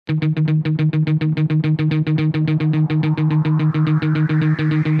Fellow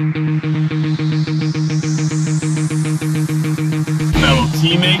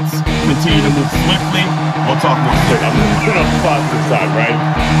teammates, continue to move swiftly. We'll talk more soon. I'm going to put on the positive side, right?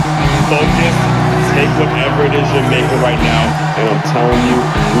 Focus, take whatever it is you're making right now, and I'm telling you,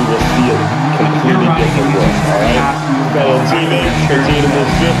 we will see a completely different world, all right? Fellow teammates, continue to move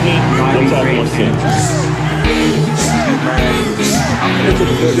swiftly. We'll talk more soon. Come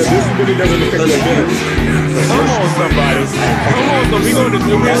on, somebody. Come on, so we're going to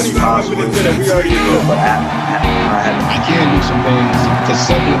do really confident that we already do. I can do some things to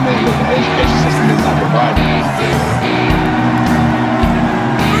supplement what the education system is not providing.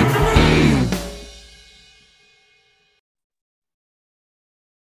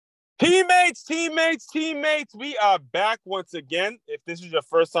 Teammates, we are back once again. If this is your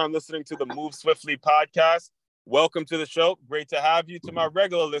first time listening to the Move Swiftly podcast, welcome to the show. Great to have you. To my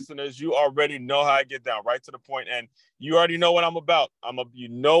regular listeners, you already know how I get down, right to the point, and you already know what I'm about. You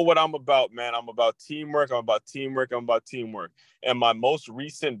know what I'm about, man. I'm about teamwork. I'm about teamwork. And my most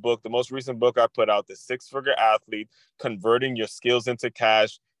recent book, the most recent book I put out, The Six-Figure Athlete, Converting Your Skills into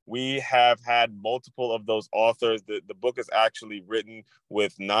Cash. We have had multiple of those authors. The book is actually written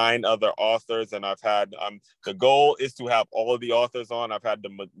with 9 other authors, and I've had the goal is to have all of the authors on. I've had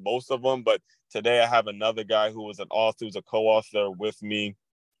most of them, but today I have another guy who was an author, who's a co-author with me.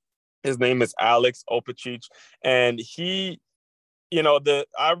 His name is Alex Opacic, and he,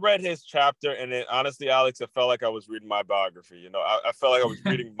 I read his chapter, and it, honestly, Alex, it felt like I was reading my biography. I felt like I was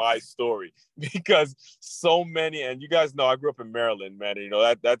reading my story because so many, and you guys know I grew up in Maryland, man.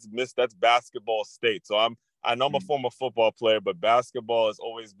 That's basketball state. So I know I'm a former football player, but basketball has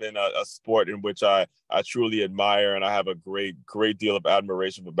always been a sport in which I truly admire, and I have a great deal of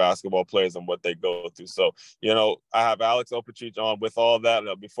admiration for basketball players and what they go through. So, I have Alex Opacic on. With all that,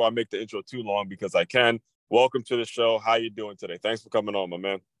 before I make the intro too long, because I can, welcome to the show. How you doing today? Thanks for coming on, my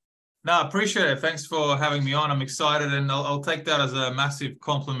man. No, I appreciate it. Thanks for having me on. I'm excited, and I'll take that as a massive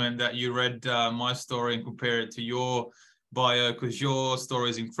compliment that you read my story and compare it to your bio, because your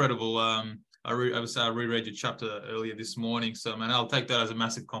story is incredible. I reread your chapter earlier this morning, so man, I'll take that as a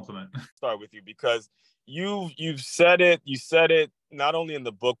massive compliment. Start with you because you've said it. You said it not only in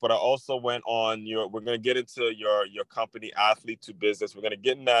the book, but I also went on we're going to get into your company, Athlete to Business. We're going to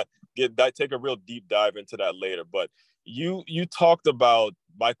get in that, take a real deep dive into that later. But you talked about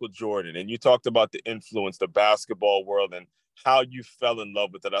Michael Jordan, and you talked about the influence, the basketball world, and how you fell in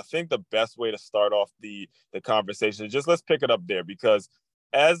love with it. I think the best way to start off the conversation is just let's pick it up there, because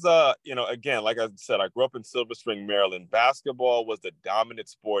as again, like I said, I grew up in Silver Spring, Maryland. Basketball was the dominant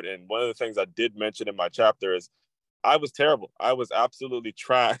sport. And one of the things I did mention in my chapter is I was terrible. I was absolutely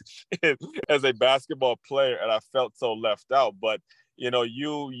trash as a basketball player, and I felt so left out. But,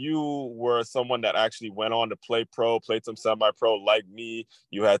 you were someone that actually went on to play pro, played some semi-pro like me.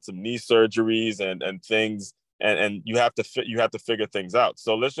 You had some knee surgeries and things, and you have to figure things out.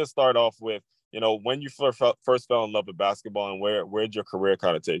 So let's just start off with, when you first fell in love with basketball, and where'd your career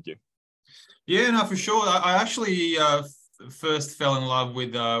kind of take you? Yeah, no, for sure. I actually first fell in love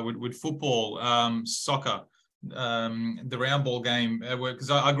with football, soccer, the round ball game,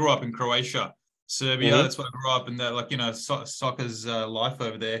 because I grew up in Croatia, Serbia. Mm-hmm. That's where I grew up, and soccer's life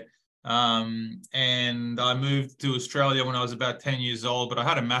over there. And I moved to Australia when I was about 10 years old, but I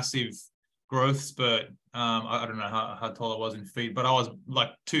had a massive growth spurt. I don't know how tall I was in feet, but I was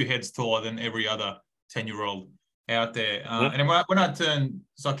like 2 heads taller than every other 10-year-old out there. And when I turned,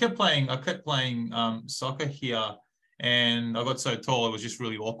 so I kept playing soccer here, and I got so tall it was just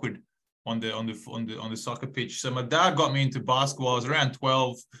really awkward on the soccer pitch. So my dad got me into basketball. I was around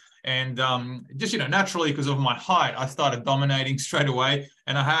 12, and just naturally, because of my height, I started dominating straight away,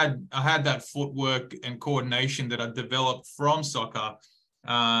 and I had that footwork and coordination that I developed from soccer.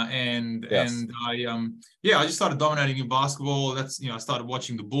 And I just started dominating in basketball. That's, I started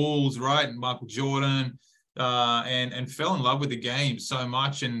watching the Bulls, right, and Michael Jordan, and fell in love with the game so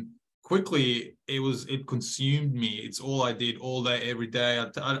much, and quickly it consumed me. It's all I did all day, every day.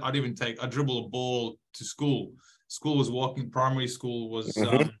 I'd dribble a ball to school. School was walking. Primary school was,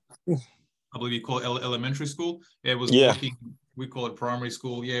 I believe you call it elementary school. It was walking. We call it primary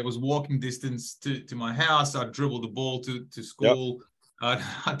school. Yeah, it was walking distance to my house. I'd dribble the ball to school. Yep.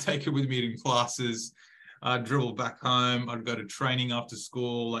 I'd take it with me in classes. I'd dribble back home. I'd go to training after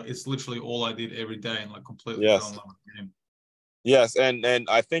school. Like, it's literally all I did every day, and like completely fell in love with the game. Yes, and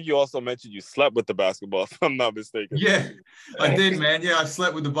I think you also mentioned you slept with the basketball, if I'm not mistaken. Yeah, I did, man. Yeah, I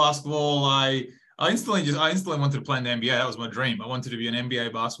slept with the basketball. I instantly wanted to play in the NBA. That was my dream. I wanted to be an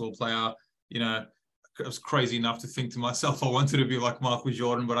NBA basketball player. was crazy enough to think to myself I wanted to be like Michael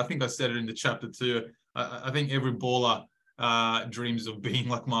Jordan, but I think I said it in the chapter too. I think every baller dreams of being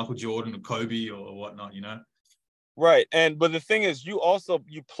like Michael Jordan or Kobe or whatnot, you know? Right. But the thing is, you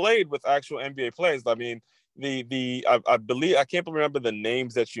played with actual NBA players. I mean, I believe, I can't remember the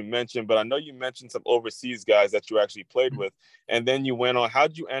names that you mentioned, but I know you mentioned some overseas guys that you actually played with, and then you went on.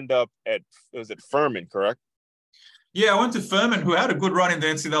 How'd you end up was it Furman, correct? Yeah, I went to Furman, who had a good run in the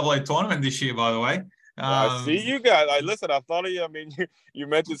NCAA tournament this year, by the way. I see you guys. Listen, I thought of you. I mean, you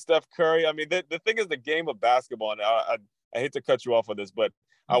mentioned Steph Curry. I mean, the thing is, the game of basketball, and I hate to cut you off on this, but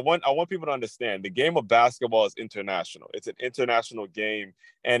I want people to understand the game of basketball is international. It's an international game,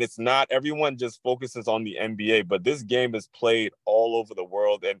 and it's not everyone just focuses on the NBA, but this game is played all over the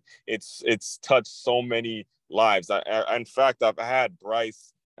world, and it's touched so many lives. In fact, I had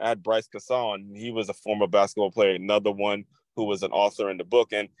Bryce Kasson. He was a former basketball player, another one who was an author in the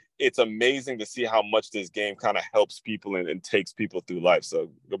book, and it's amazing to see how much this game kind of helps people and takes people through life. So,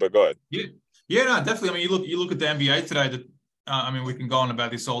 but go ahead. Yeah, no, definitely. I mean, you look at the NBA today. I mean, we can go on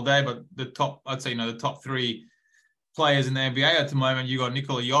about this all day, but the top three players in the NBA at the moment, you got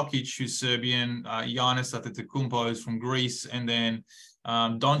Nikola Jokic, who's Serbian, Giannis Antetokounmpo is from Greece, and then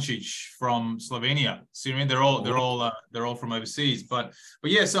Doncic from Slovenia. So I mean, they're all from overseas. But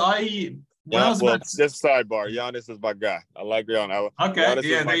yeah, so just sidebar, Giannis is my guy. I like Giannis. Okay, Giannis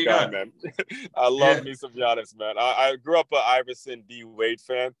yeah, is my guy, man. I love me some Giannis, man. I grew up an Iverson D. Wade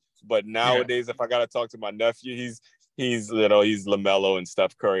fan, but nowadays, if I gotta talk to my nephew, he's LaMelo and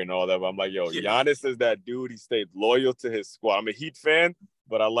Steph Curry and all that. But I'm like, Giannis is that dude. He stayed loyal to his squad. I'm a Heat fan,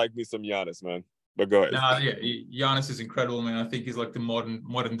 but I like me some Giannis, man. But go ahead. Giannis is incredible, man. I think he's like the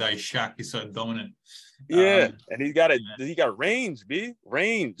modern day Shaq. He's so dominant. Yeah, and he got range,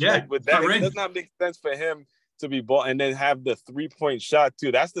 range. Yeah, like with that, it does not make sense for him to be ball and then have the 3-point shot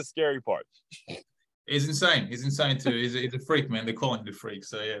too. That's the scary part. He's insane. He's insane too. He's a freak, man. They call him the freak.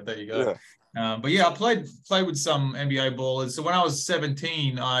 So yeah, there you go. Yeah. But yeah, I played with some NBA ballers. So when I was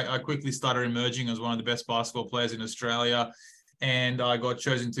 17, I quickly started emerging as one of the best basketball players in Australia, and I got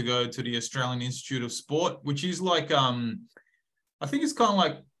chosen to go to the Australian Institute of Sport, which is like I think it's kind of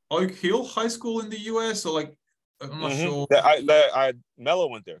like Oak Hill High School in the US, or like I'm not sure. Mello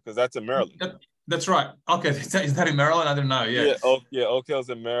went there because that's in Maryland. That's right. Okay, is that in Maryland? I don't know. Yeah. Oak Hill's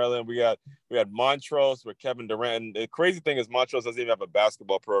in Maryland. We had Montrose with Kevin Durant. And the crazy thing is Montrose doesn't even have a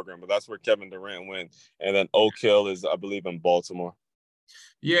basketball program, but that's where Kevin Durant went. And then Oak Hill is, I believe, in Baltimore.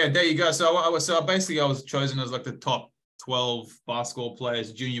 Yeah, there you go. So I was chosen as like the top 12 basketball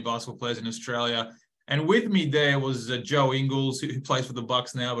players, junior basketball players in Australia. And with me there was Joe Ingles, who plays for the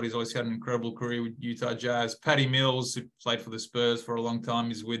Bucks now, but he's always had an incredible career with Utah Jazz. Patty Mills, who played for the Spurs for a long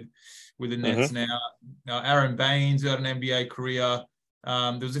time, is with the Nets now. Aaron Baines, who had an NBA career.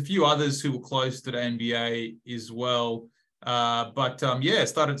 There was a few others who were close to the NBA as well. Started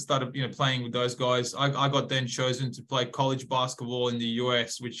playing with those guys. I got then chosen to play college basketball in the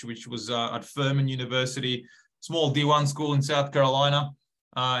US, which was at Furman University, small D1 school in South Carolina.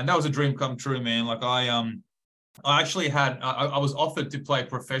 And that was a dream come true, man. Like I actually I was offered to play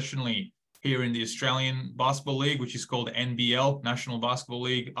professionally here in the Australian Basketball League, which is called NBL, National Basketball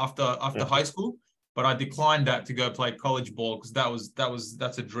League, after high school. But I declined that to go play college ball because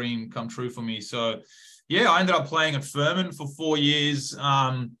that's a dream come true for me. So yeah, I ended up playing at Furman for 4 years. It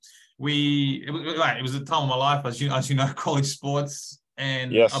was the time of my life, as you know, college sports.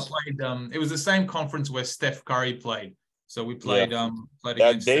 And yes. I played it was the same conference where Steph Curry played. So we played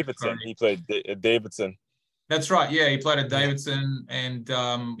against Davidson. He played Davidson. That's right. Yeah, he played at Davidson and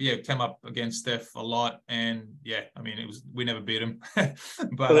came up against Steph a lot. And yeah, I mean, we never beat him.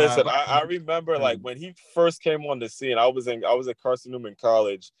 But listen, I remember like when he first came on the scene, I was at Carson Newman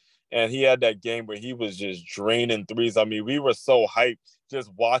College, and he had that game where he was just draining threes. I mean, we were so hyped just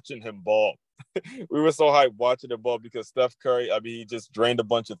watching him ball. We were so hyped watching him ball because Steph Curry, I mean, he just drained a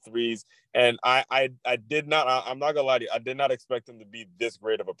bunch of threes. And I'm not gonna lie to you, I did not expect him to be this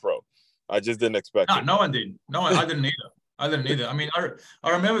great of a pro. I just didn't expect it. No one did. I didn't either. I mean, I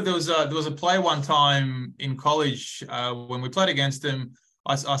remember there was a play one time in college when we played against him.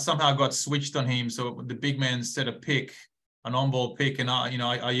 I somehow got switched on him. So the big man set a pick, an on-ball pick, and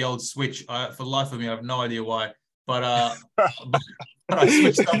I yelled switch. For the life of me, I have no idea why. But I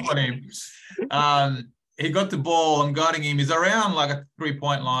switched up on him. He got the ball. I'm guarding him. He's around like a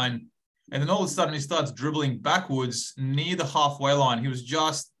 3-point line. And then all of a sudden, he starts dribbling backwards near the halfway line. He was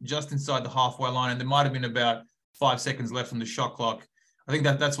just inside the halfway line, and there might have been about 5 seconds left on the shot clock. I think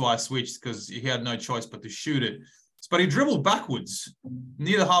that's why I switched, because he had no choice but to shoot it. But he dribbled backwards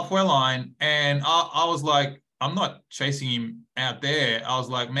near the halfway line, and I was like, I'm not chasing him out there. I was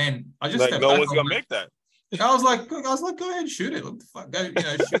like, man, I just Like stepped no back. one's gonna make that. I was like, go ahead, shoot it. What the fuck? Go,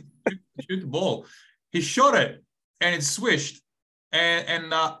 shoot the ball. He shot it, and it swished.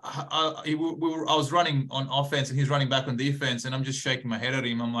 I was running on offense, and he's running back on defense, and I'm just shaking my head at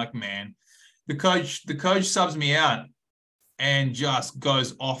him. I'm like, man, the coach subs me out and just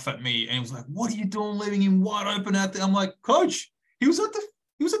goes off at me, and he was like, "What are you doing, leaving him wide open out there?" I'm like, "Coach, he was at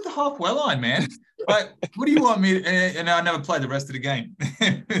the halfway line, man. Like, what do you want me?" And I never played the rest of the game.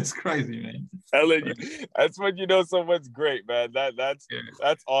 It's crazy, man. That's when you know someone's great, man. That's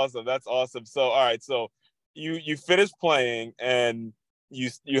awesome. That's awesome. So all right, so you finished playing and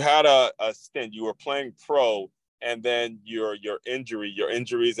you had a stint. You were playing pro, and then your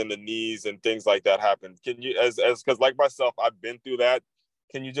injuries in the knees and things like that happened. Can you, as because like myself, I've been through that.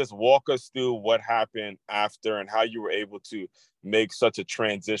 Can you just walk us through what happened after and how you were able to make such a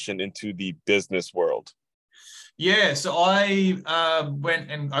transition into the business world? Yeah, so I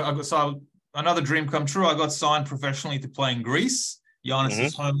went and I got another dream come true. I got signed professionally to play in Greece,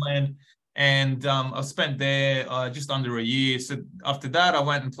 Giannis's homeland, and I spent there just under a year. So after that, I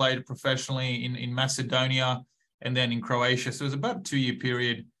went and played professionally in Macedonia and then in Croatia. So it was about a 2-year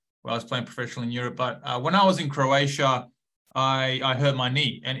period where I was playing professionally in Europe. But when I was in Croatia, I hurt my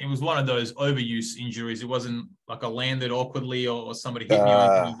knee, and it was one of those overuse injuries. It wasn't like I landed awkwardly or somebody hit me or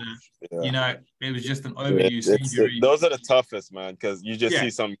anything like that. Yeah. You know, it was just an overuse injury. Those are the toughest, man, because you just see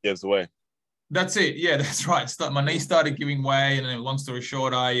something gives way. That's it. Yeah, that's right. My knee started giving way, and then, long story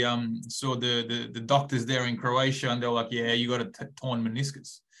short, I saw the doctors there in Croatia, and they were like, "Yeah, you got a torn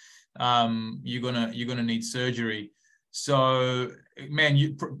meniscus. You're gonna need surgery." So,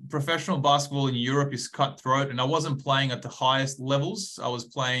 man, professional basketball in Europe is cutthroat, and I wasn't playing at the highest levels. I was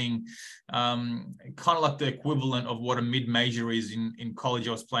playing kind of like the equivalent of what a mid-major is in college.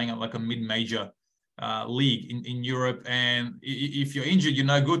 I was playing at like a mid-major league in Europe, and if you're injured, you're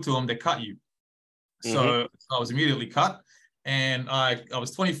no good to them. They cut you. So I was immediately cut, and I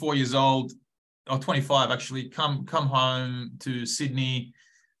was 24 years old, or 25 actually. Come home to Sydney.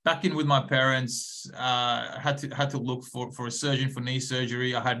 Back in with my parents, had to look for a surgeon for knee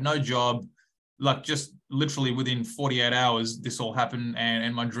surgery. I had no job, like just literally within 48 hours, this all happened,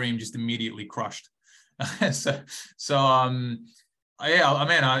 and my dream just immediately crushed. I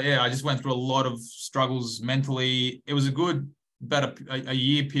just went through a lot of struggles mentally. It was about a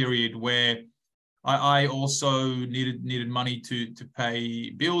year period where I also needed money to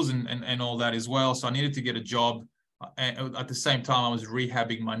pay bills and all that as well. So I needed to get a job. And at the same time, I was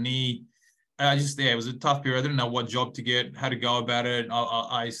rehabbing my knee. It was a tough period. I didn't know what job to get, how to go about it.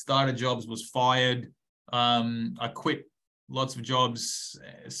 I started jobs, was fired. I quit lots of jobs.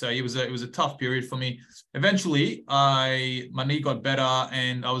 So it was a tough period for me. Eventually, my knee got better,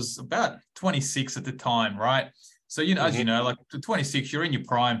 and I was about 26 at the time, right? So, as you know, like to 26, you're in your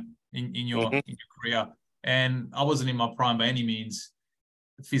prime in your career. And I wasn't in my prime by any means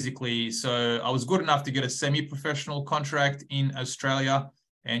physically. So I was good enough to get a semi-professional contract in Australia,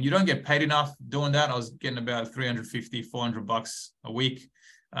 and you don't get paid enough doing that. I was getting about $350-400 a week.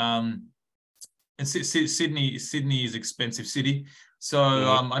 And Sydney is expensive city. So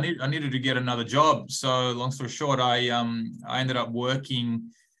I needed to get another job. So long story short, I ended up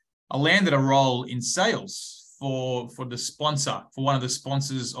I landed a role in sales for the sponsor, for one of the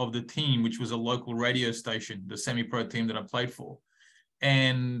sponsors of the team, which was a local radio station, the semi-pro team that I played for.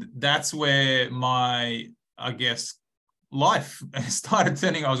 And that's where my, I guess, life started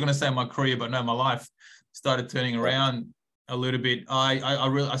turning. I was going to say my career, but no, my life started turning around a little bit.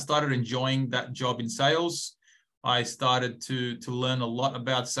 I started enjoying that job in sales. I started to learn a lot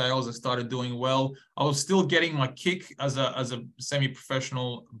about sales. I started doing well. I was still getting my kick as a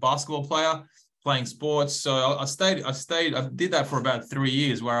semi-professional basketball player, playing sports. So I did that for about 3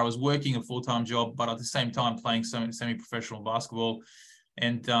 years, where I was working a full-time job, but at the same time playing semi-professional basketball.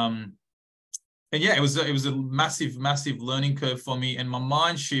 And yeah, it was a massive learning curve for me. And my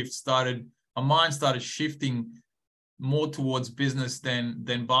mind started shifting more towards business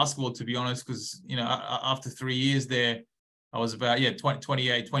than basketball, to be honest, because, after 3 years there, I was about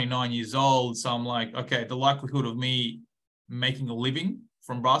 28, 29 years old. So I'm like, okay, the likelihood of me making a living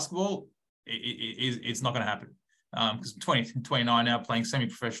from basketball, it's not going to happen, because 29 now, playing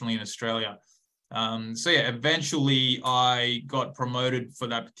semi-professionally in Australia. Eventually I got promoted for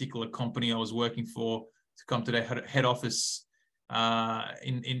that particular company I was working for to come to their head office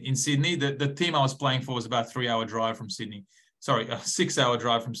in Sydney. The team I was playing for was about a 3-hour drive from Sydney. Sorry, a 6-hour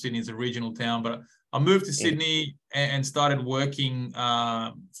drive from Sydney. It's a regional town, but I moved to Sydney and started working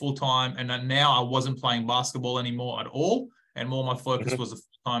full-time. And now I wasn't playing basketball anymore at all. And more my focus was a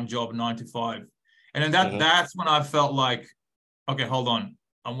full-time job, 9 to 5. And then that's when I felt like, okay, hold on.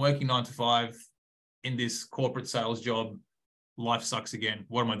 I'm working 9 to 5 in this corporate sales job. Life sucks again.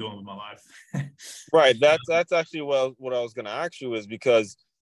 What am I doing with my life? Right. That's actually what I was gonna ask you, is because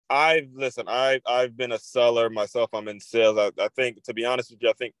I've been a seller myself. I'm in sales. I think, to be honest with you,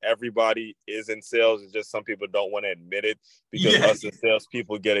 I think everybody is in sales. It's just some people don't want to admit it, because us as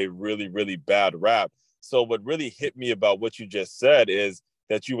salespeople get a really, really bad rap. So what really hit me about what you just said is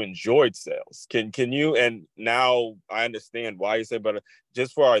that you enjoyed sales. Can you, and now I understand why you say, but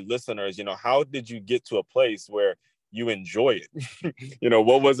just for our listeners, how did you get to a place where you enjoy it?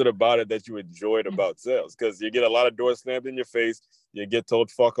 What was it about it that you enjoyed about sales? Because you get a lot of doors slammed in your face. You get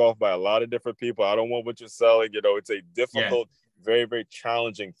told fuck off by a lot of different people. I don't want what you're selling. It's a difficult, very, very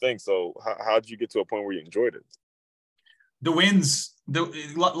challenging thing. So how did you get to a point where you enjoyed it? The wins,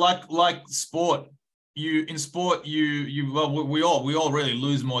 like sport. In sport, well, we all really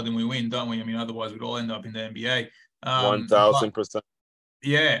lose more than we win, don't we? I mean, otherwise we'd all end up in the NBA. 1000%.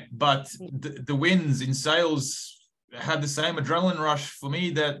 Yeah, but the wins in sales had the same adrenaline rush for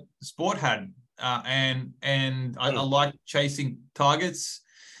me that sport had, and I like chasing targets.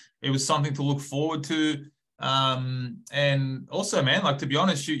 It was something to look forward to, and also, man, like, to be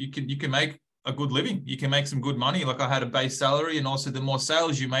honest, you can make a good living. You can make some good money. Like, I had a base salary, and also the more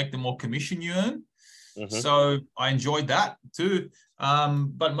sales you make, the more commission you earn. So I enjoyed that too.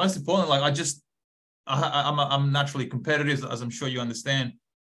 But most importantly, like, I'm naturally competitive, as I'm sure you understand.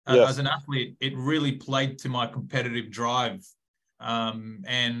 Yes. As an athlete, it really played to my competitive drive,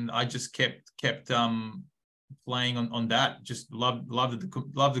 and I just kept playing on that. Just love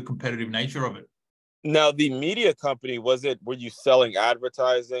the competitive nature of it. Now, the media company, were you selling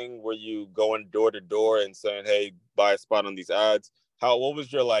advertising? Were you going door to door and saying, hey, buy a spot on these ads? What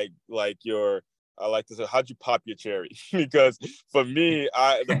was your I like to say, how'd you pop your cherry? Because for me,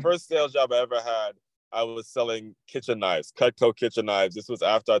 the first sales job I ever had, I was selling kitchen knives, Cutco kitchen knives. This was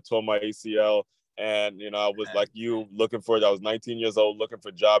after I tore my ACL. And, I was like you, I was 19 years old, looking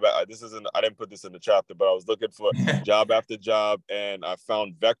for job. I didn't put this in the chapter, but I was looking for job after job. And I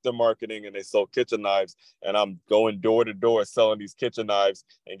found Vector Marketing, and they sold kitchen knives. And I'm going door to door selling these kitchen knives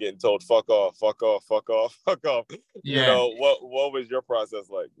and getting told, fuck off, fuck off, fuck off, fuck off. Yeah. What was your process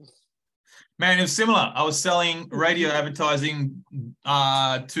like? Man, it was similar. I was selling radio advertising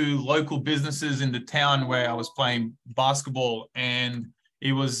to local businesses in the town where I was playing basketball. And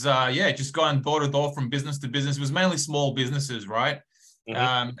it was, just going door to door from business to business. It was mainly small businesses, right?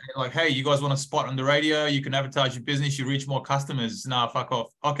 Like, hey, you guys want a spot on the radio? You can advertise your business. You reach more customers. Nah, fuck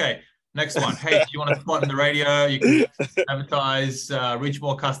off. Okay, next one. Hey, do you want a spot on the radio? You can advertise, reach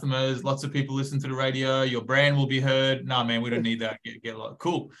more customers. Lots of people listen to the radio. Your brand will be heard. Nah, man, we don't need that. Get a lot.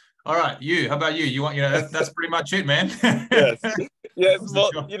 Cool. All right, how about you? You want, that's pretty much it, man. Yes. Well,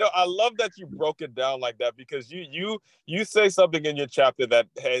 I love that you broke it down like that, because you say something in your chapter that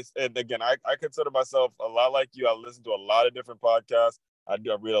has, and again, I consider myself a lot like you. I listen to a lot of different podcasts. I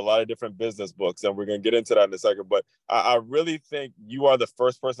read a lot of different business books, and we're going to get into that in a second. But I really think you are the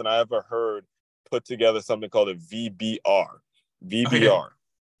first person I ever heard put together something called a VBR. VBR.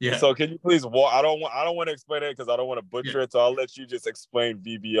 Yeah. So can you please I don't want to explain it because I don't want to butcher it. So I'll let you just explain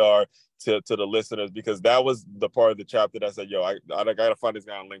VBR to the listeners, because that was the part of the chapter that said, yo, I gotta find this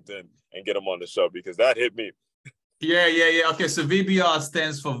guy on LinkedIn and get him on the show, because that hit me. Yeah. Okay, so VBR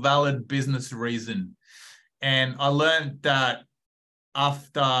stands for valid business reason. And I learned that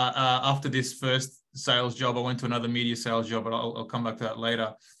after this first sales job, I went to another media sales job, but I'll come back to that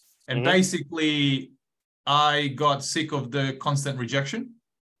later. And basically, I got sick of the constant rejection.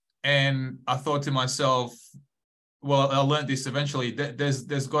 And I thought to myself, well, I learned this eventually.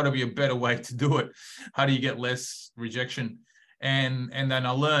 There's got to be a better way to do it. How do you get less rejection? And then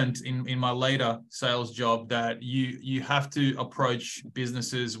I learned in my later sales job that you have to approach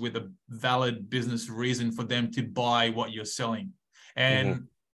businesses with a valid business reason for them to buy what you're selling, and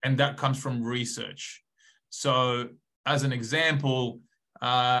that comes from research. So, as an example,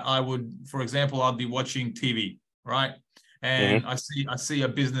 I'd be watching TV, right? And I see a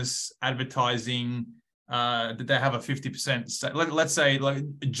business advertising that they have a 50%. Let's say, like,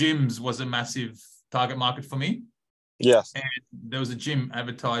 gyms was a massive target market for me. Yes. And there was a gym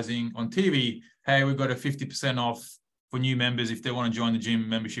advertising on TV. Hey, we've got a 50% off for new members if they want to join the gym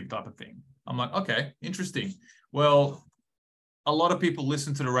membership type of thing. I'm like, okay, interesting. Well, a lot of people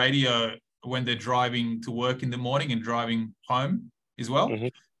listen to the radio when they're driving to work in the morning and driving home as well.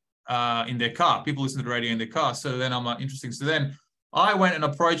 In their car. People listen to the radio in their car. So then I'm like, interesting. So then I went and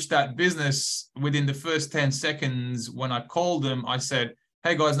approached that business within the first 10 seconds. When I called them, I said,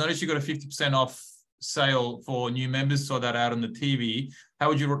 hey guys, notice you got a 50% off sale for new members, saw that out on the TV. How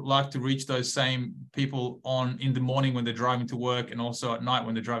would you like to reach those same people in the morning when they're driving to work and also at night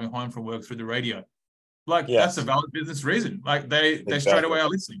when they're driving home from work through the radio? Like, that's a valid business reason. Like they straight away are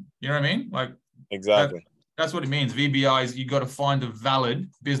listening. You know what I mean? Like exactly. That's what it means. VBI is you got to find a valid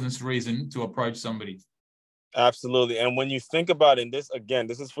business reason to approach somebody. Absolutely. And when you think about it, and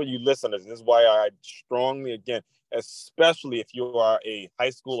this is for you listeners. This is why I strongly, again, especially if you are a high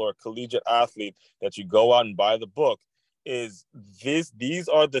school or collegiate athlete, that you go out and buy the book, these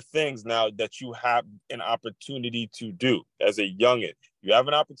are the things now that you have an opportunity to do as a youngin. You have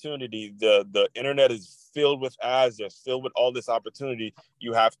an opportunity. The internet is filled with ads. They're filled with all this opportunity.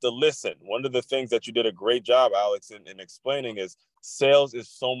 You have to listen. One of the things that you did a great job, Alex, in explaining is sales is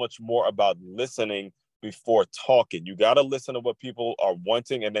so much more about listening before talking. You got to listen to what people are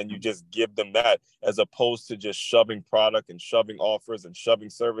wanting, and then you just give them that, as opposed to just shoving product and shoving offers and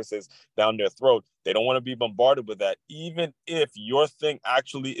shoving services down their throat. They don't want to be bombarded with that. Even if your thing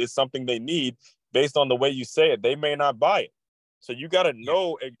actually is something they need, based on the way you say it, they may not buy it. So you got to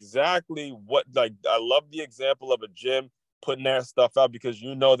know exactly what, like, I love the example of a gym putting their stuff out, because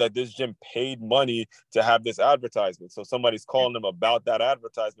you know that this gym paid money to have this advertisement. So somebody's calling them about that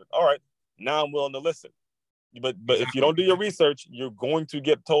advertisement. All right, now I'm willing to listen. But if you don't do your research, you're going to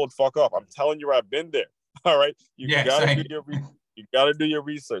get told fuck off. I'm telling you, I've been there. All right, you gotta do your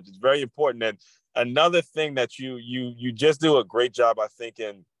research. It's very important. And another thing that you just do a great job, I think,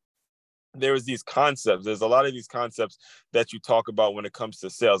 in there's these concepts. There's a lot of these concepts that you talk about when it comes to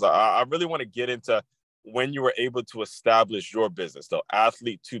sales. I really want to get into when you were able to establish your business, though,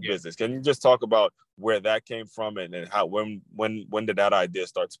 athlete to business. Can you just talk about where that came from and how when did that idea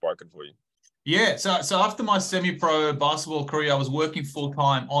start sparking for you? Yeah, so after my semi-pro basketball career, I was working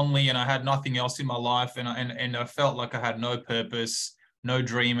full-time only, and I had nothing else in my life, and I felt like I had no purpose, no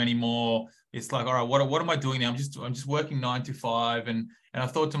dream anymore. It's like, all right, what am I doing now? I'm just working 9 to 5, and I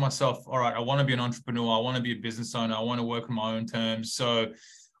thought to myself, all right, I want to be an entrepreneur, I want to be a business owner, I want to work on my own terms. So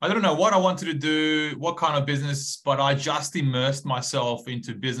I don't know what I wanted to do, what kind of business, but I just immersed myself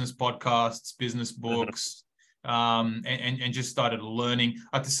into business podcasts, business books. And just started learning.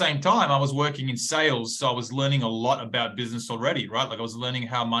 At the same time, I was working in sales, so I was learning a lot about business already, right? Like I was learning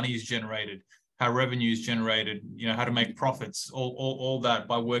how money is generated, how revenue is generated, how to make profits, all that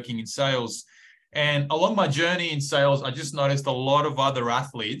by working in sales. And along my journey in sales, I just noticed a lot of other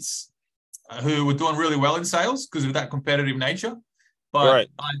athletes who were doing really well in sales because of that competitive nature. But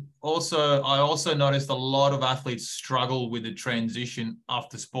I also noticed a lot of athletes struggle with the transition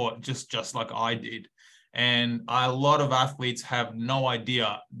after sport, just like I did. And a lot of athletes have no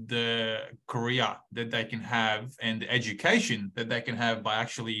idea the career that they can have and the education that they can have by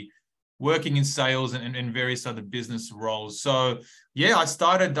actually working in sales and various other business roles. So yeah, I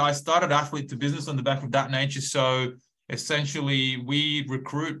started athlete to business on the back of that nature. So essentially we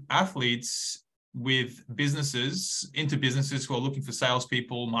recruit athletes with businesses into businesses who are looking for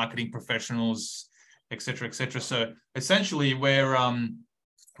salespeople, marketing professionals, et cetera, et cetera. So essentially we're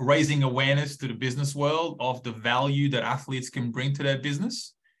raising awareness to the business world of the value that athletes can bring to their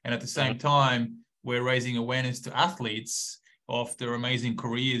business. And at the same time, we're raising awareness to athletes of their amazing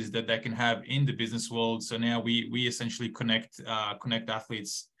careers that they can have in the business world. So now we essentially connect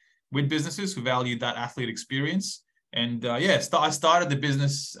athletes with businesses who value that athlete experience. And I started the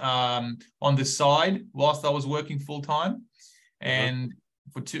business on the side whilst I was working full time. And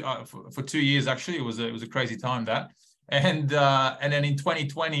for 2 years, actually, it was a crazy time that. And then in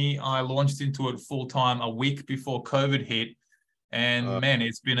 2020, I launched into it full time a week before COVID hit. And man,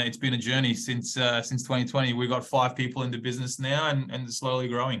 it's been a journey since 2020. We've got 5 people in the business now, and slowly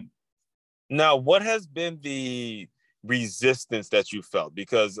growing. Now, what has been the resistance that you felt?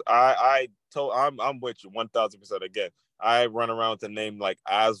 Because I'm with you 1,000%. Again, I run around with the name like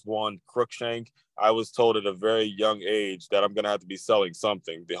Aswan Crookshank. I was told at a very young age that I'm gonna have to be selling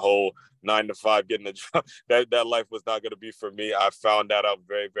something. The whole 9 to 5 getting a job, that life was not gonna be for me. I found that out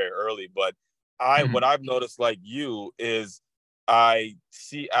very, very early. But what I've noticed, like you, is I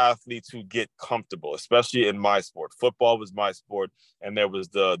see athletes who get comfortable, especially in my sport. Football was my sport, and there was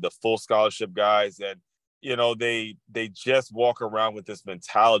the full scholarship guys, and they just walk around with this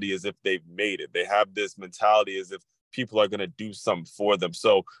mentality as if they've made it. They have this mentality as if people are going to do something for them.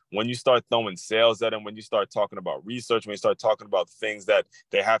 So when you start throwing sales at them, when you start talking about research, when you start talking about things that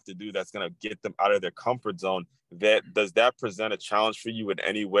they have to do that's going to get them out of their comfort zone, does that present a challenge for you in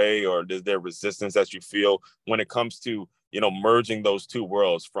any way, or is there resistance that you feel when it comes to merging those two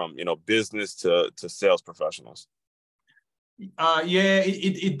worlds from business to sales professionals? Yeah,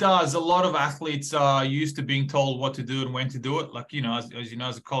 it does. A lot of athletes are used to being told what to do and when to do it. Like, as you know,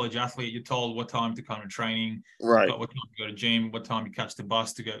 as a college athlete, you're told what time to come to training, Right. what time to go to gym, what time you catch the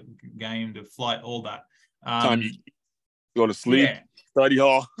bus to go game, the flight, all that. Time you go to sleep, Yeah, study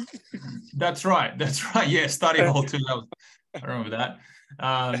hall. that's right. That's right. Yeah, study hall too. I remember that.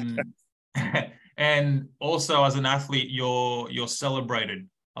 Um, and also as an athlete, you're celebrated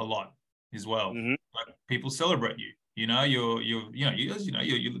a lot as well. Mm-hmm. Like people celebrate you. You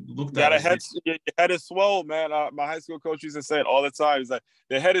looked at Got a as head. this. Your head is swell, man. My high school coach used to say it all the time. He's like,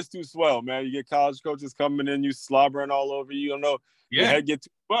 the head is too swell, man. You get college coaches coming in, you slobbering all over you. You don't know your Yeah, head get too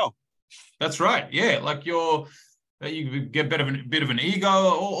swell. that's right. Yeah, like you get bit of an ego,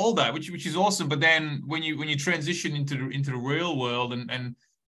 all that, which is awesome. But then when you transition into the real world, and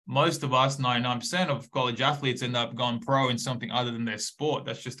most of us, 99% of college athletes end up going pro in something other than their sport.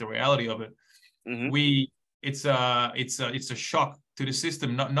 That's just the reality of it. Mm-hmm. It's a shock to the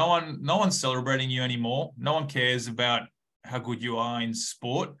system. No one's celebrating you anymore. No one cares about how good you are in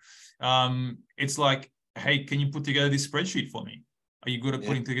sport. It's like, hey, can you put together this spreadsheet for me? Are you good at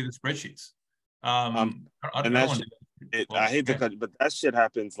putting together spreadsheets? I And don't that's want to. I hate to cut, but that shit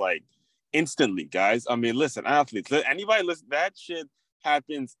happens like instantly, guys. I mean, listen, athletes, anybody listen, that shit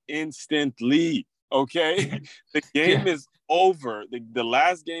happens instantly. Okay, the game Yeah, is over. The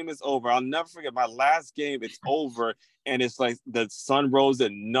last game is over. I'll never forget my last game. It's over, and it's like the sun rose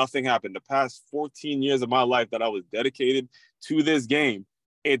and nothing happened. The past 14 years of my life that I was dedicated to this game,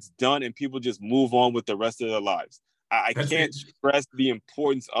 it's done, and people just move on with the rest of their lives. I that's can't it. stress the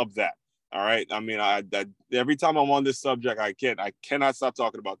importance of that. All right. I mean, I every time I'm on this subject, I cannot stop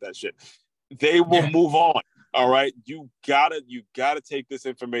talking about that shit. They will Yeah. move on. All right. You gotta take this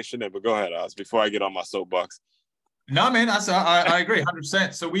information in. But go ahead, Oz, before I get on my soapbox. No, man, I agree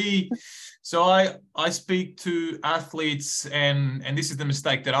 100%. So I speak to athletes, and this is the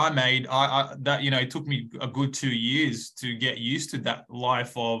mistake that I made. That it took me a good 2 years to get used to that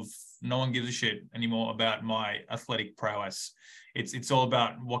life of no one gives a shit anymore about my athletic prowess. It's all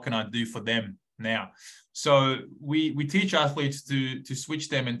about what can I do for them now. So we teach athletes to switch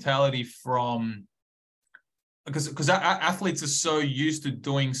their mentality from, because athletes are so used to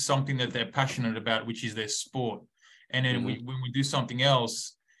doing something that they're passionate about, which is their sport. And then Mm-hmm. when we do something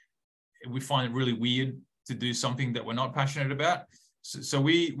else, we find it really weird to do something that we're not passionate about. So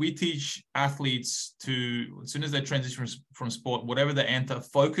we teach athletes to, as soon as they transition from sport, whatever they enter,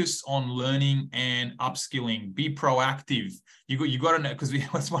 focus on learning and upskilling. Be proactive. You got to know, because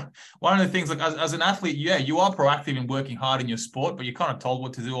that's one of the things. Like as an athlete, yeah, you are proactive in working hard in your sport, but you're kind of told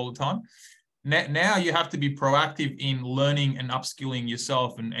what to do all the time. Now you have to be proactive in learning and upskilling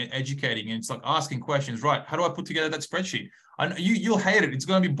yourself and educating. And it's like asking questions, right? How do I put together that spreadsheet? You'll hate it. It's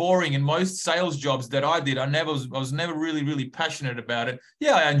going to be boring. And most sales jobs that I did, I was never really passionate about it.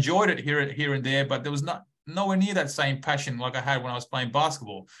 Yeah, I enjoyed it here and there, but there was nowhere near that same passion like I had when I was playing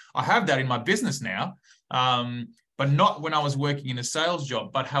basketball. I have that in my business now, but not when I was working in a sales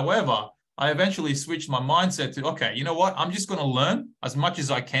job. But however, I eventually switched my mindset to, okay, you know what? I'm just going to learn as much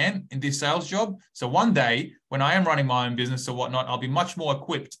as I can in this sales job. So one day when I am running my own business or whatnot, I'll be much more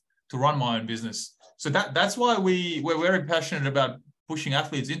equipped to run my own business. So that's why we're very passionate about pushing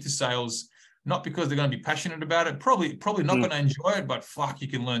athletes into sales, not because they're going to be passionate about it, probably not going to enjoy it, but fuck, you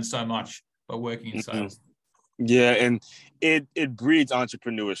can learn so much by working in sales. Yeah, and it breeds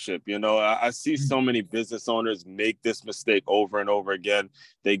entrepreneurship. I see so many business owners make this mistake over and over again.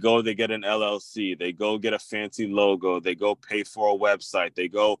 They get an LLC, they go get a fancy logo, they go pay for a website, they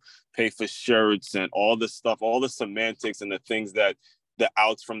go pay for shirts and all this stuff, all the semantics and the things that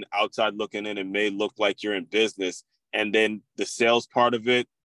from the outside looking in, it may look like you're in business. And then the sales part of it,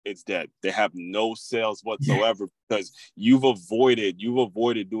 it's dead. They have no sales whatsoever because you've avoided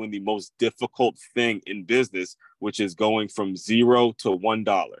doing the most difficult thing in business, which is going from $0 to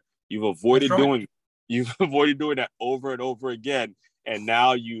 $1. You've avoided doing that over and over again. And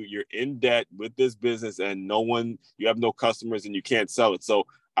now you're in debt with this business and you have no customers and you can't sell it. So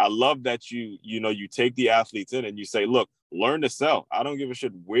I love that you take the athletes in and you say, look, learn to sell. I don't give a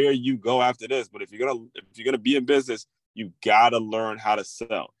shit where you go after this, but if you're gonna be in business, you gotta learn how to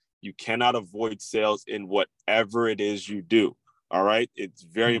sell. You cannot avoid sales in whatever it is you do. All right, it's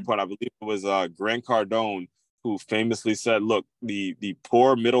very important. I believe it was Grant Cardone who famously said, "Look, the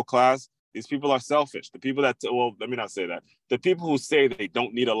poor middle class, these people are selfish. The people that, well, let me not say that. The people who say they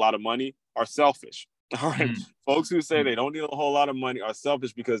don't need a lot of money are selfish. All right, folks who say they don't need a whole lot of money are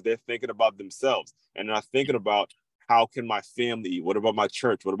selfish because they're thinking about themselves and not thinking about how can my family eat? What about my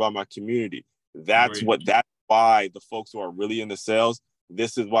church? What about my community? That's why the folks who are really into sales,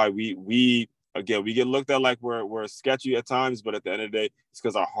 this is why we again, we get looked at like we're sketchy at times, but at the end of the day, it's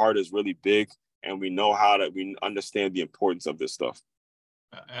because our heart is really big and we understand the importance of this stuff.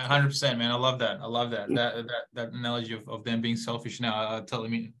 100%, man. I love that. I love that. That analogy of them being selfish. Now, I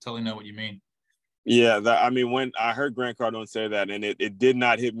totally know what you mean. Yeah, when I heard Grant Cardone say that, and it did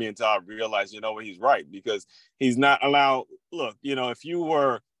not hit me until I realized, he's right, because he's not allowed. Look, if you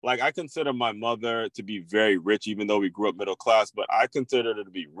were like, I consider my mother to be very rich, even though we grew up middle class, but I consider her to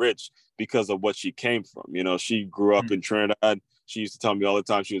be rich because of what she came from. She grew up in Trinidad. She used to tell me all the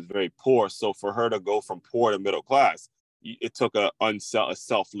time she was very poor. So for her to go from poor to middle class, it took a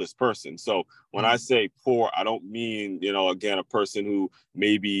selfless person. So when I say poor, I don't mean, again, a person who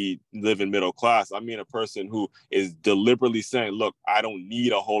maybe live in middle class. I mean a person who is deliberately saying, look, I don't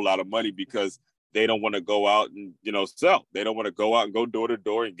need a whole lot of money, because they don't want to go out and, sell. They don't want to go out and go door to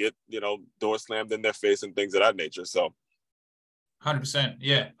door and get, door slammed in their face and things of that nature. So 100%.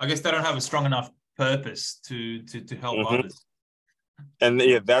 Yeah. I guess they don't have a strong enough purpose to help others. And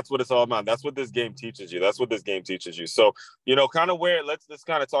yeah, that's what it's all about. That's what this game teaches you. So, kind of let's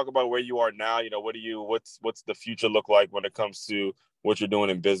kind of talk about where you are now. What's the future look like when it comes to what you're doing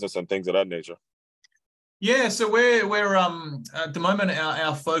in business and things of that nature? Yeah, so we're at the moment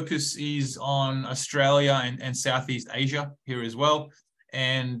our focus is on Australia and Southeast Asia here as well.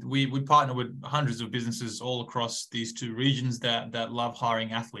 And we partner with hundreds of businesses all across these two regions that love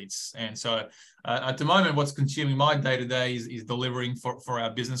hiring athletes. And so at the moment, what's consuming my day-to-day is delivering for our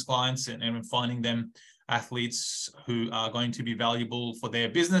business clients and finding them athletes who are going to be valuable for their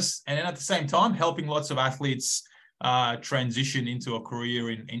business. And then at the same time, helping lots of athletes transition into a career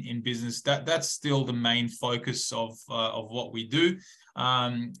in business. That's still the main focus of what we do.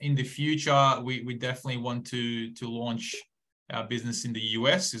 In the future, we definitely want to launch our business in the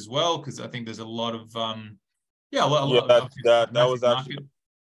US as well, because I think there's a lot of that was actually the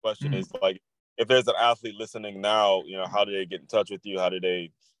question. Is like, if there's an athlete listening now, how do they get in touch with you? How do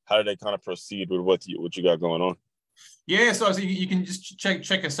they kind of proceed with what you got going on? Yeah, so you can just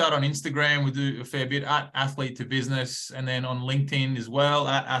check us out on Instagram. We do a fair bit at Athlete to Business, and then on LinkedIn as well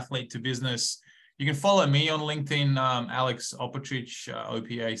at Athlete to Business. You can follow me on LinkedIn, Alex Opacic,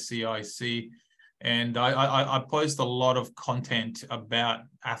 OPACIC. And I post a lot of content about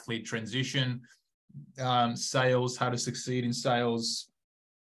athlete transition, sales, how to succeed in sales,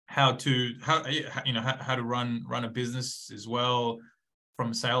 how to run a business as well from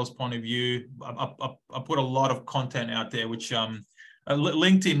a sales point of view. I put a lot of content out there, which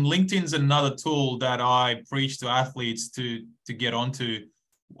LinkedIn's another tool that I preach to athletes to get onto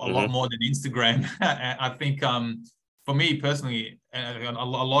a lot more than Instagram. I think for me personally, a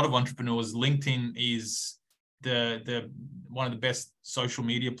lot of entrepreneurs, LinkedIn is the one of the best social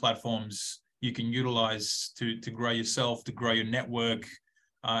media platforms you can utilize to grow yourself, to grow your network,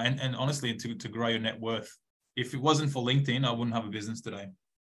 and honestly to grow your net worth. If it wasn't for LinkedIn, I wouldn't have a business today.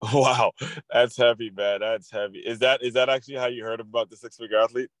 Wow, that's heavy, man. That's heavy. Is that actually how you heard about the six-figure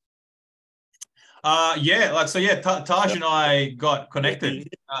athlete? Taj and I got connected.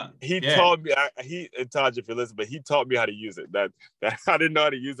 He taught me. Taj, if you listen, but he taught me how to use it. That I didn't know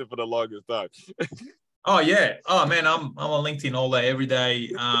how to use it for the longest time. Oh yeah. Oh man, I'm on LinkedIn all day, every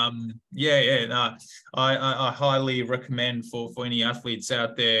day. I highly recommend for any athletes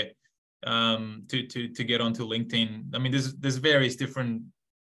out there to get onto LinkedIn. I mean, there's various different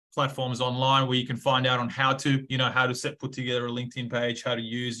platforms online where you can find out on how to put together a LinkedIn page, how to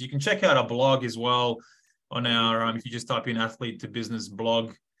use. You can check out our blog as well on our if you just type in Athlete to Business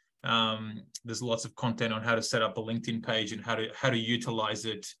blog. There's lots of content on how to set up a LinkedIn page and how to utilize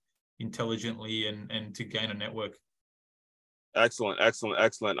it intelligently and to gain a network. Excellent.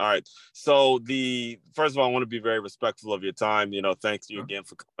 All right. So first of all, I want to be very respectful of your time. Thanks you again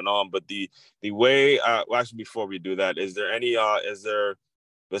for coming on. But the way, actually, before we do that, is there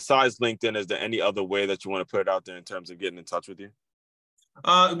besides LinkedIn, is there any other way that you want to put it out there in terms of getting in touch with you?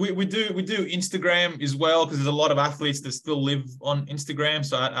 We do Instagram as well, because there's a lot of athletes that still live on Instagram.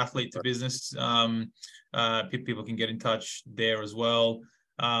 So at Athlete to Business, people can get in touch there as well.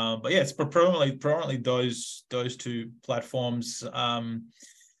 But yeah, it's predominantly those two platforms. Like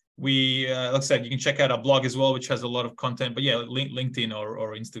I said, you can check out our blog as well, which has a lot of content. But yeah, LinkedIn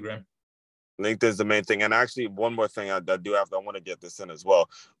or Instagram. LinkedIn is the main thing. And actually, one more thing I want to get this in as well.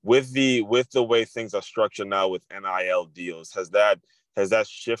 With the way things are structured now with NIL deals, has that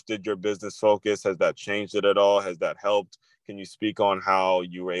shifted your business focus? Has that changed it at all? Has that helped? Can you speak on how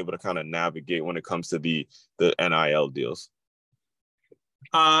you were able to kind of navigate when it comes to the NIL deals?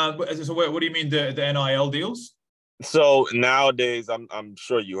 So what do you mean the NIL deals? So nowadays, I'm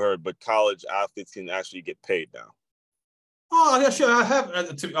sure you heard, but college athletes can actually get paid now. Oh, yeah, sure. I have.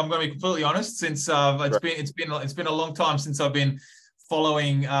 I'm going to be completely honest. Since Right. it's been a long time since I've been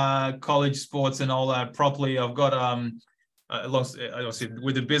following college sports and all that properly. I've got obviously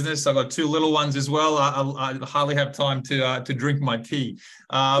with the business, I've got two little ones as well. I hardly have time to drink my tea.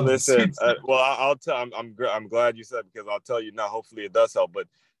 Listen, Since well, I'll tell. I'm glad you said, because I'll tell you now. Hopefully, it does help. But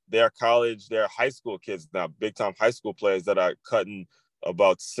they're high school kids now, big time high school players that are cutting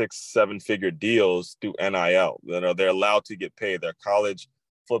about 6, 7 figure deals through NIL. You know, they're allowed to get paid. They're college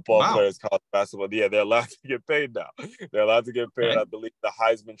football wow. players, college basketball. Yeah, they're allowed to get paid now. They're allowed to get paid. Okay. I believe the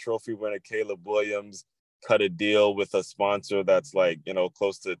Heisman Trophy winner Caleb Williams cut a deal with a sponsor that's like,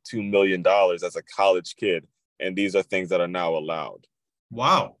 close to $2 million as a college kid, and these are things that are now allowed.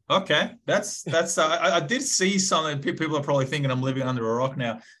 Wow. Okay. That's I did see something. People are probably thinking I'm living under a rock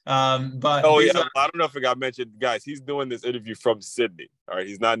now. But Oh yeah, these are I don't know if I got mentioned, guys. He's doing this interview from Sydney. All right,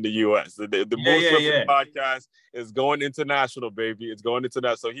 he's not in the U.S. The yeah, Move yeah, Swiftly yeah. podcast is going international, baby. It's going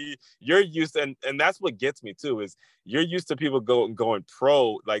international. So you're used to, and that's what gets me too, is you're used to people going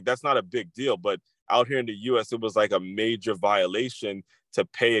pro. Like, that's not a big deal, but out here in the U.S., it was like a major violation to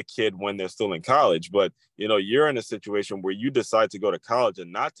pay a kid when they're still in college. But you're in a situation where you decide to go to college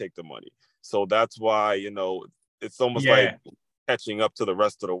and not take the money. So that's why it's almost like Yeah. catching up to the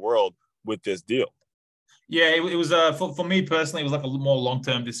rest of the world with this deal. Yeah, it was for me personally, it was like a more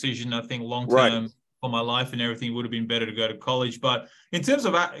long-term decision. I think Right. long-term for my life and everything, it would have been better to go to college. But in terms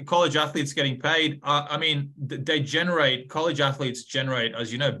of college athletes getting paid, I mean, college athletes generate,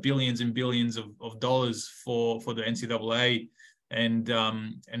 as you know, billions and billions of dollars for the NCAA and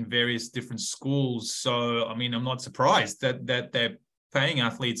various different schools. So I mean, I'm not surprised that they're paying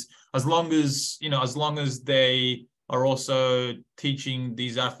athletes as long as they are also teaching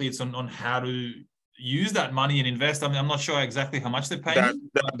these athletes on how to use that money and invest. I mean, I'm not sure exactly how much they're paying That, them,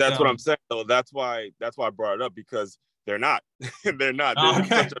 that but that's what I'm saying. Though that's why I brought it up, because they're not. They're not.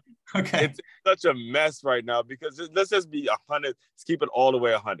 okay, okay, It's such a mess right now, because let's just be 100. Let's keep it all the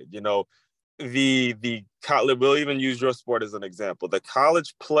way 100. We'll even use your sport as an example. The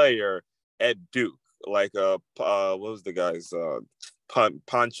college player at Duke, like what was the guy's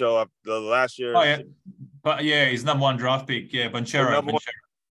Pancho the last oh year, yeah, but yeah, he's number one draft pick. Yeah, the Banchero. number one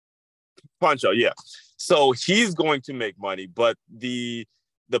Pancho, yeah. So he's going to make money, but the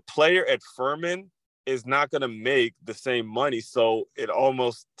player at Furman is not going to make the same money. So it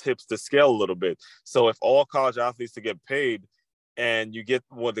almost tips the scale a little bit. So if all college athletes to get paid, and you get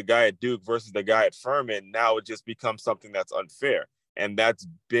the guy at Duke versus the guy at Furman, now it just becomes something that's unfair. And that's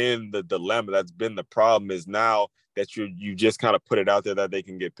been the dilemma. That's been the problem, is now that you just kind of put it out there that they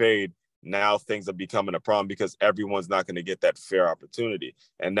can get paid. Now things are becoming a problem, because everyone's not going to get that fair opportunity.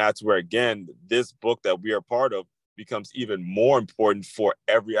 And that's where, again, this book that we are part of becomes even more important for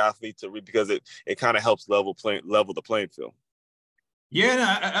every athlete to read, because it kind of helps level the playing field. Yeah, no,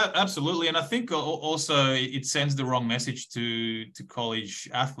 absolutely, and I think also it sends the wrong message to college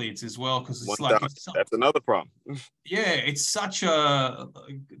athletes as well, because it's like That's another problem. yeah, it's such a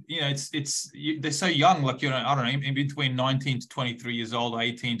they're so young, like I don't know, in between 19 to 23 years old,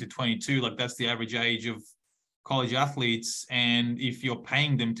 18 to 22, like that's the average age of college athletes. And if you're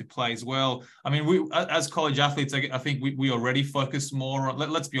paying them to play as well, I mean, we as college athletes, I think we already focus more on,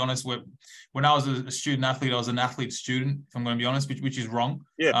 let's be honest, when I was a student athlete, I was an athlete student, if I'm going to be honest, which is wrong.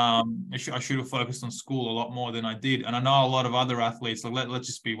 Yeah. I should have focused on school a lot more than I did. And I know a lot of other athletes, like let's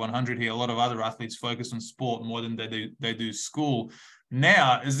just be 100 here, a lot of other athletes focus on sport more than they do school.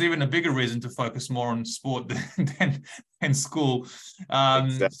 Now is even a bigger reason to focus more on sport than school.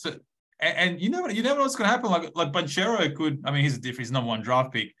 Exactly. So, and you know what's going to happen. Like Banchero could. I mean, he's number one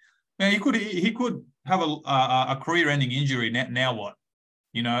draft pick. Now he could have a career-ending injury. Now what?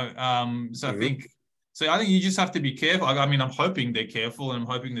 So Mm-hmm. I think you just have to be careful. I mean, I'm hoping they're careful, and I'm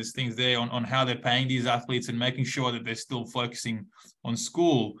hoping there's things there on how they're paying these athletes and making sure that they're still focusing on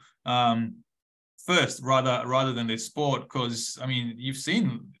school first, rather than their sport. Because I mean, you've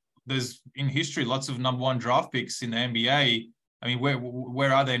seen there's in history lots of number one draft picks in the NBA. I mean,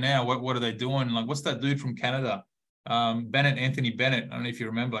 where are they now? What are they doing? Like, what's that dude from Canada? Anthony Bennett. I don't know if you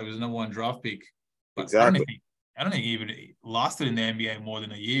remember. He was a number one draft pick, but Exactly. I don't think he even lasted in the NBA more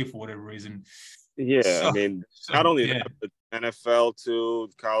than a year for whatever reason. Yeah, I mean, not only yeah. that, but NFL to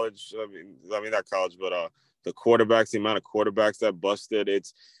college. I mean, not college, but the quarterbacks, the amount of quarterbacks that busted.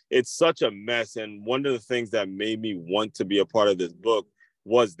 It's such a mess. And one of the things that made me want to be a part of this book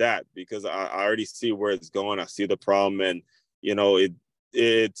was that, because I already see where it's going. I see the problem, and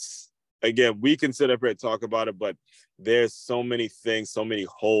it's again, we can sit up here and talk about it, but there's so many things, so many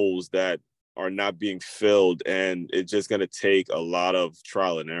holes that are not being filled, and it's just going to take a lot of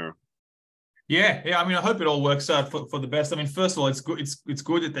trial and error. Yeah. I mean, I hope it all works out for the best. I mean, first of all, it's good. It's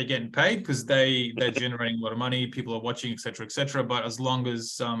good that they're getting paid because they're generating a lot of money. People are watching, etc., etc. But as long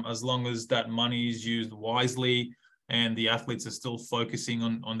as that money is used wisely and the athletes are still focusing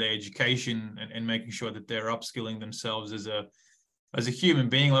on their education and making sure that they're upskilling themselves as a human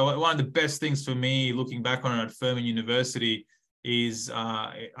being. Like, one of the best things for me, looking back on it at Furman University, is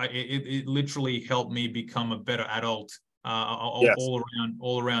it literally helped me become a better adult. Yes.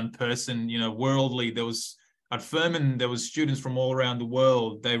 all around person, worldly. At Furman, there was students from all around the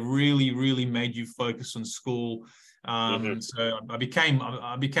world. They really made you focus on school. So I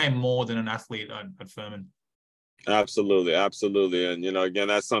became more than an athlete at Furman. Absolutely. And, again,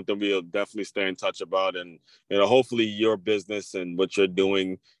 that's something we'll definitely stay in touch about. And, hopefully your business and what you're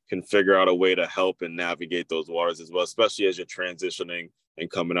doing can figure out a way to help and navigate those waters as well, especially as you're transitioning and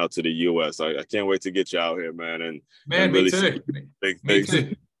coming out to the U.S. I can't wait to get you out here, man. And me really too. Me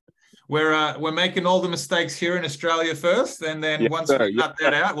too. We're making all the mistakes here in Australia first, and then once we cut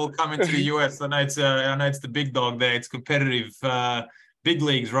that out, we'll come into the US. I know it's the big dog there. It's competitive, big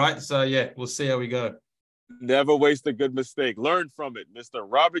leagues, right? So yeah, we'll see how we go. Never waste a good mistake. Learn from it. Mr.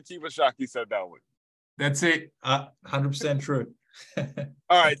 Robert Kiyosaki said that one. That's it. 100% true.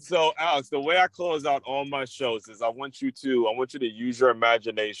 All right. So Alex, the way I close out all my shows is I want you to use your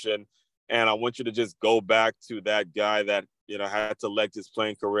imagination, and I want you to just go back to that guy that, had to let his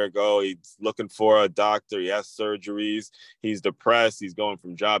playing career go. He's looking for a doctor. He has surgeries. He's depressed. He's going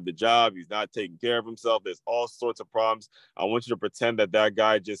from job to job. He's not taking care of himself. There's all sorts of problems. I want you to pretend that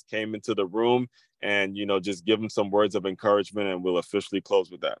guy just came into the room and, just give him some words of encouragement, and we'll officially close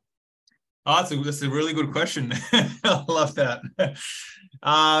with that. Oh, that's a really good question. I love that.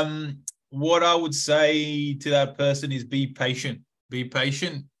 What I would say to that person is be patient. Be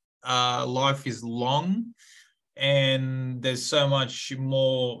patient. Life is long, and there's so much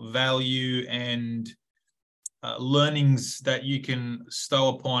more value and learnings that you can stow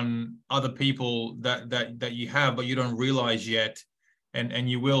upon other people that you have, but you don't realize yet. And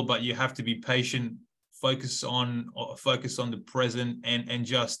you will, but you have to be patient, focus on the present, and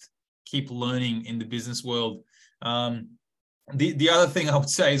just keep learning in the business world. The other thing I would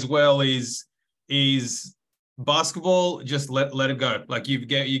say as well is basketball. Just let it go. Like you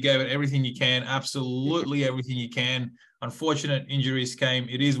gave it everything you can, absolutely everything you can. Unfortunate injuries came.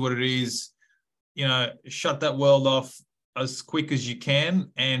 It is what it is. Shut that world off as quick as you can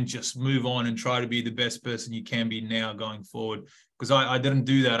and just move on and try to be the best person you can be now going forward. Because I didn't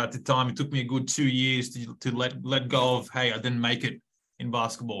do that at the time. It took me a good 2 years to let go of, hey, I didn't make it in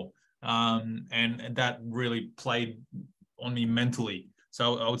basketball. And that really played on me mentally.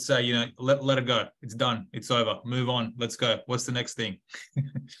 So I would say, let it go. It's done. It's over. Move on. Let's go. What's the next thing?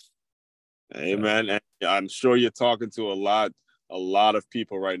 Hey, man. And I'm sure you're talking to a lot of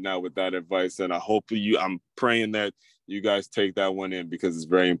people right now with that advice. And I'm praying that you guys take that one in, because it's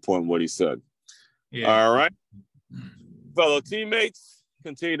very important what he said. Yeah. All right. Fellow teammates,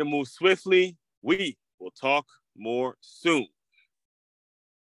 continue to move swiftly. We will talk more soon.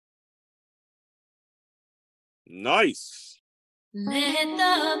 Nice. Let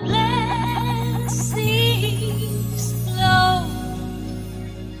the blessings flow.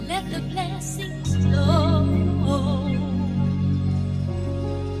 Let the blessings flow.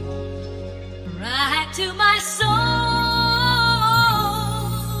 Right to my soul,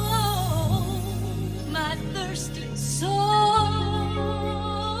 my thirsty soul.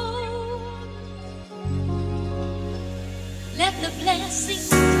 Let the blessings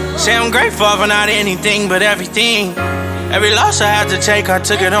flow. Say I'm grateful for not anything but everything. Every loss I had to take, I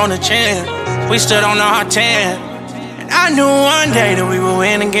took it on the chin. We stood on our 10, and I knew one day that we would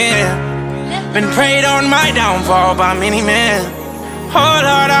win again. Been prayed on my downfall by many men. Oh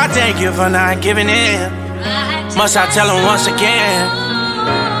Lord, I thank you for not giving in. Must I tell them once again?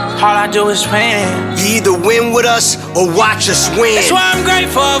 All I do is win. You either win with us or watch us win. That's why I'm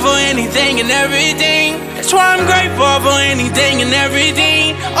grateful for anything and everything. That's why I'm grateful for anything and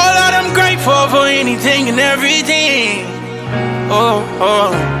everything. Oh Lord, I'm grateful for anything and everything. Oh.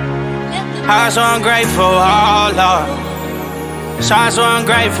 I'm so ungrateful, oh Lord. So I'm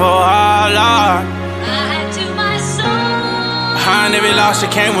grateful, oh Lord. Behind every loss,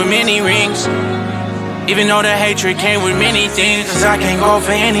 it came with many rings. Even though the hatred came with many things, 'cause I can't go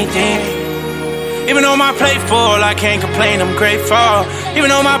for anything. Even though my plate full, I can't complain, I'm grateful. Even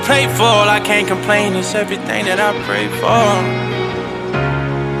though my plate full, I can't complain, it's everything that I pray for.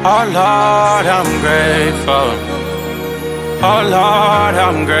 Oh Lord, I'm grateful. Oh Lord,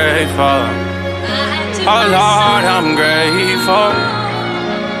 I'm grateful. Oh Lord, I'm grateful.